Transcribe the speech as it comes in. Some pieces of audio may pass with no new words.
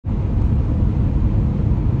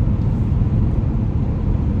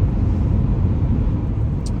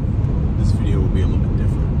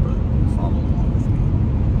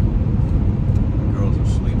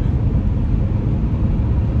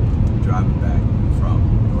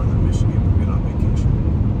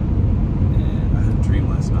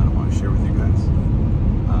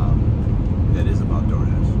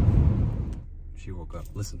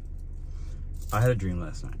I had a dream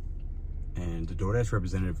last night, and the DoorDash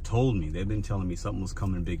representative told me, they've been telling me something was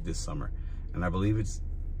coming big this summer. And I believe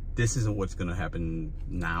this isn't what's gonna happen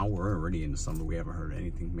now. We're already in the summer. We haven't heard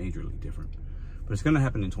anything majorly different. But it's gonna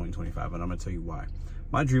happen in 2025, and I'm gonna tell you why.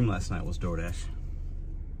 My dream last night was DoorDash.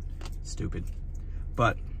 Stupid.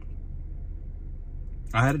 But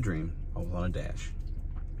I had a dream. I was on a dash.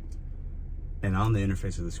 And on the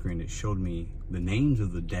interface of the screen, it showed me the names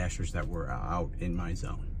of the dashers that were out in my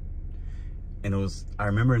zone. And I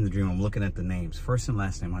remember in the dream, I'm looking at the names, first and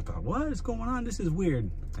last name. I thought, what is going on? This is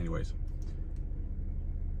weird. Anyways,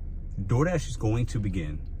 DoorDash is going to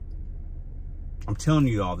begin. I'm telling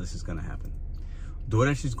you all this is going to happen.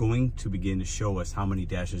 DoorDash is going to begin to show us how many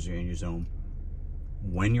dashes are in your zone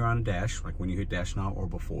when you're on a dash, like when you hit dash now or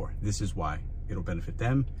before. This is why. It'll benefit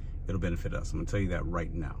them. It'll benefit us. I'm going to tell you that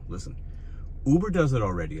right now. Listen. Uber does it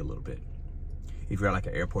already a little bit. If you're at like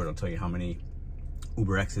an airport, it'll tell you how many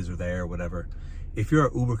Uber X's are there or whatever. If you're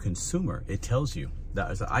an Uber consumer, it tells you that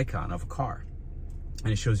as an icon of a car.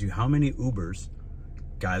 And it shows you how many Ubers,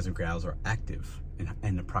 guys or gals, are active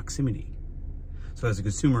and the proximity. So as a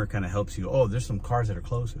consumer, it kind of helps you, oh, there's some cars that are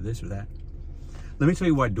close or this or that. Let me tell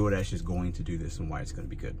you why DoorDash is going to do this and why it's going to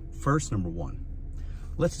be good. First, number one,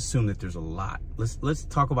 let's assume that there's a lot. Let's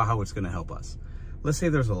talk about how it's going to help us. Let's say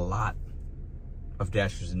there's a lot of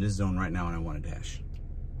dashers in this zone right now and I want to dash.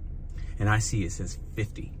 And I see it says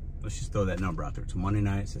 50. Let's just throw that number out there. It's Monday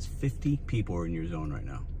night. It says 50 people are in your zone right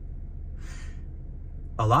now.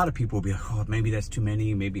 A lot of people will be like, oh, maybe that's too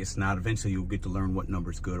many. Maybe it's not. Eventually you'll get to learn what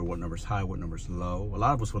number's good or what number's high, what number's low. A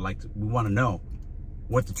lot of us we want to know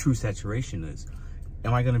what the true saturation is.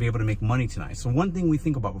 Am I going to be able to make money tonight? So one thing we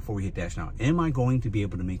think about before we hit dash now, am I going to be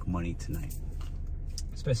able to make money tonight?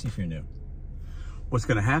 Especially if you're new. What's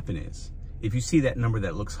going to happen is, if you see that number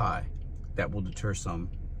that looks high, that will deter some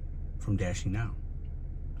from dashing now.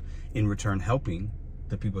 In return, helping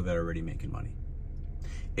the people that are already making money.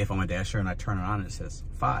 If I'm a dasher and I turn it on and it says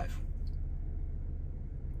 5,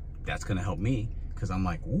 that's going to help me because I'm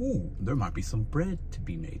like, ooh, there might be some bread to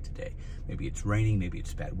be made today. Maybe it's raining, maybe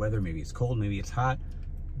it's bad weather, maybe it's cold, maybe it's hot.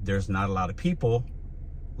 There's not a lot of people,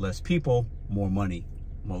 less people, more money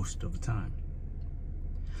most of the time.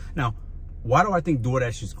 Now, why do I think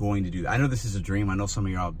DoorDash is going to do that? I know this is a dream. I know some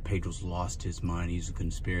of y'all, Pedro's lost his mind. He's a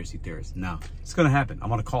conspiracy theorist. Now, it's going to happen. I'm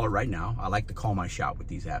going to call it right now. I like to call my shot with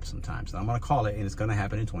these apps sometimes. So I'm going to call it, and it's going to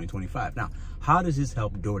happen in 2025. Now, how does this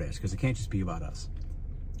help DoorDash? Because it can't just be about us.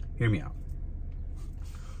 Hear me out.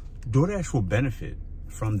 DoorDash will benefit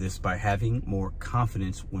from this by having more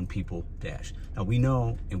confidence when people dash. Now, we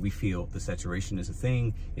know and we feel the saturation is a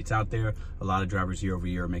thing. It's out there. A lot of drivers year over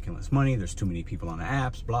year are making less money. There's too many people on the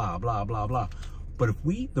apps, blah, blah, blah, blah. But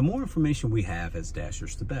the more information we have as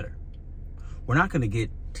dashers, the better. We're not going to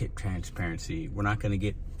get tip transparency. We're not going to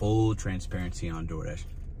get full transparency on DoorDash.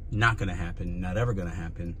 Not going to happen. Not ever going to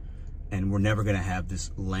happen. And we're never going to have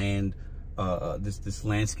this this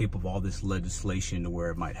landscape of all this legislation to where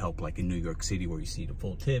it might help, like in New York City where you see the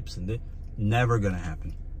full tips, and never gonna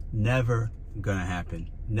happen. Never gonna happen.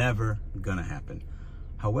 Never gonna happen.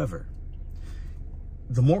 However,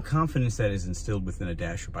 the more confidence that is instilled within a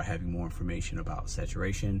dasher by having more information about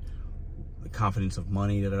saturation, the confidence of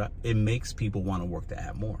money, it makes people want to work the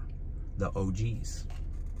app more. The OGs,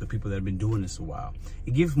 the people that have been doing this a while.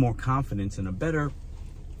 It gives more confidence and a better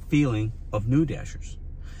feeling of new dashers.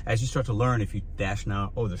 As you start to learn, if you dash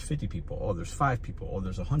now, oh, there's 50 people, oh, there's 5 people, oh,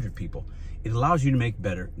 there's 100 people. It allows you to make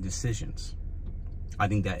better decisions. I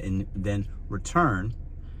think that in then return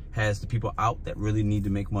has the people out that really need to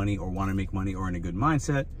make money or want to make money or in a good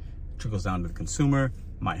mindset, trickles down to the consumer,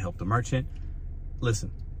 might help the merchant.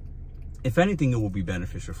 Listen, if anything, it will be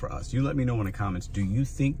beneficial for us. You let me know in the comments, do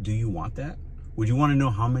you want that? Would you want to know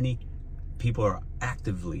how many people are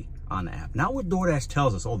actively on the app? Not what DoorDash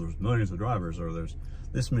tells us, oh, there's millions of drivers, or there's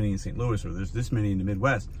this many in St. Louis, or there's this many in the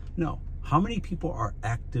Midwest. No, how many people are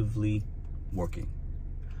actively working?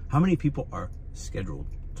 How many people are scheduled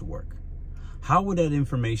to work? How would that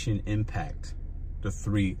information impact the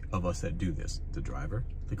 3 of us that do this? The driver,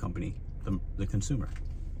 the company, the consumer.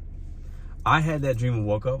 I had that dream and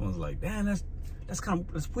woke up and was like, man,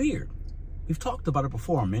 that's weird. We've talked about it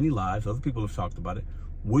before on many lives. Other people have talked about it.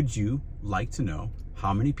 Would you like to know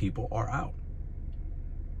how many people are out?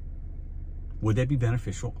 Would that be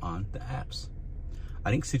beneficial on the apps?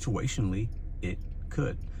 I think situationally, it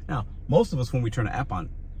could. Now, most of us, when we turn the app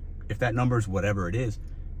on, if that number is whatever it is,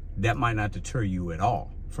 that might not deter you at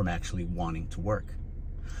all from actually wanting to work.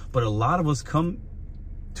 But a lot of us come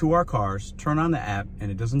to our cars, turn on the app,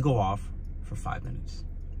 and it doesn't go off for 5 minutes,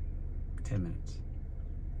 10 minutes,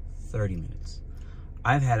 30 minutes.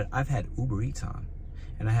 I've had Uber Eats on,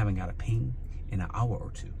 and I haven't got a ping in an hour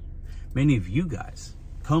or two. Many of you guys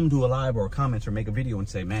come to a live or comments or make a video and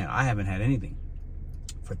say, man, I haven't had anything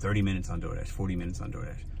for 30 minutes on DoorDash, 40 minutes on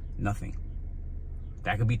DoorDash, nothing.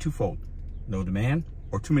 That could be twofold: no demand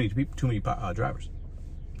or too many drivers.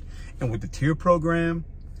 And with the tier program,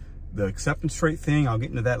 the acceptance rate thing, I'll get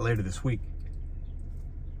into that later this week.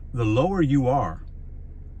 The lower you are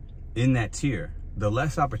in that tier, the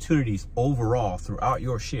less opportunities overall throughout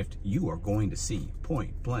your shift you are going to see,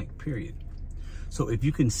 point blank, period. So if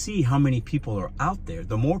you can see how many people are out there,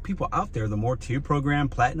 the more people out there, the more tier program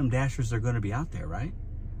platinum dashers are going to be out there, right?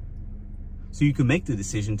 So you can make the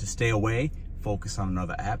decision to stay away, focus on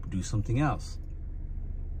another app, do something else.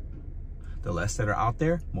 The less that are out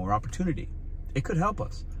there, more opportunity. It could help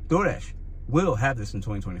us. DoorDash will have this in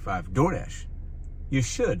 2025. DoorDash, you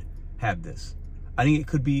should have this. I think it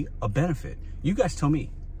could be a benefit. You guys tell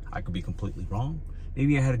me. I could be completely wrong.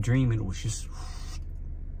 Maybe I had a dream and it was just,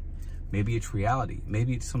 maybe it's reality.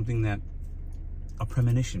 Maybe it's something that, a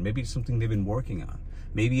premonition. Maybe it's something they've been working on.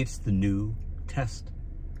 Maybe it's the new test,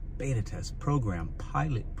 beta test program,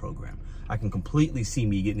 pilot program. I can completely see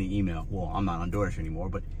me getting an email. Well, I'm not on DoorDash anymore,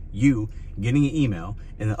 but you getting an email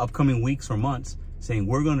in the upcoming weeks or months saying,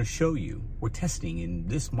 we're going to show you, we're testing in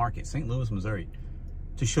this market, St. Louis, Missouri,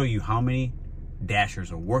 to show you how many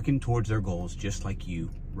dashers are working towards their goals just like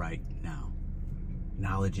you right now.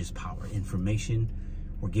 Knowledge is power. Information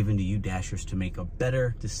we're giving to you dashers to make a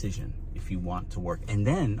better decision if you want to work. And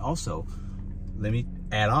then also, let me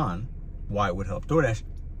add on why it would help DoorDash.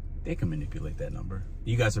 They can manipulate that number.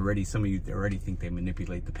 You guys already, some of you already think they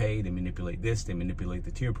manipulate the pay, they manipulate this, they manipulate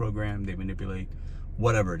the tier program, they manipulate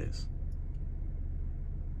whatever it is.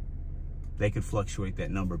 They could fluctuate that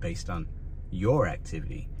number based on your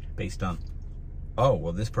activity, based on, oh,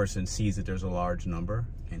 well, this person sees that there's a large number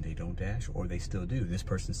and they don't dash, or they still do. This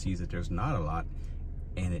person sees that there's not a lot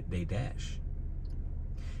and they dash.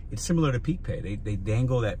 It's similar to peak pay. They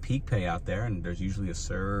dangle that peak pay out there, and there's usually a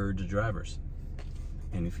surge of drivers.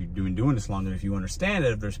 And if you've been doing this long enough, you understand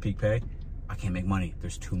that if there's peak pay, I can't make money.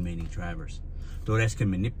 There's too many drivers. DoorDash can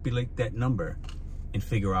manipulate that number and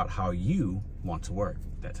figure out how you want to work.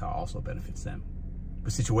 That's how it also benefits them.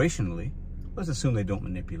 But situationally, let's assume they don't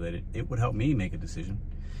manipulate it. It would help me make a decision.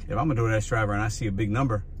 If I'm a DoorDash driver and I see a big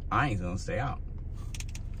number, I ain't gonna stay out.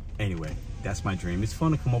 Anyway, that's my dream. It's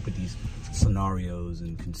fun to come up with these scenarios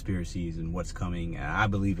and conspiracies and what's coming. And I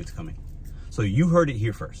believe it's coming. So you heard it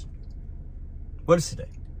here first. What is today?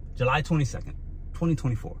 July 22nd,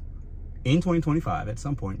 2024. In 2025, at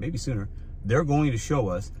some point, maybe sooner, they're going to show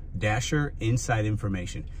us Dasher inside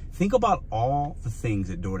information. Think about all the things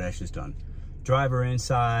that DoorDash has done. Driver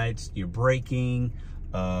insights, your braking,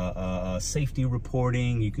 safety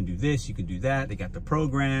reporting. You can do this, you can do that. They got the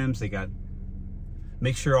programs. They got,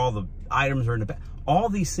 make sure all the items are in the back. All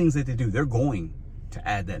these things that they do, they're going to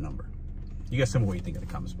add that number. You guys tell me what you think in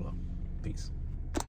the comments below. Peace.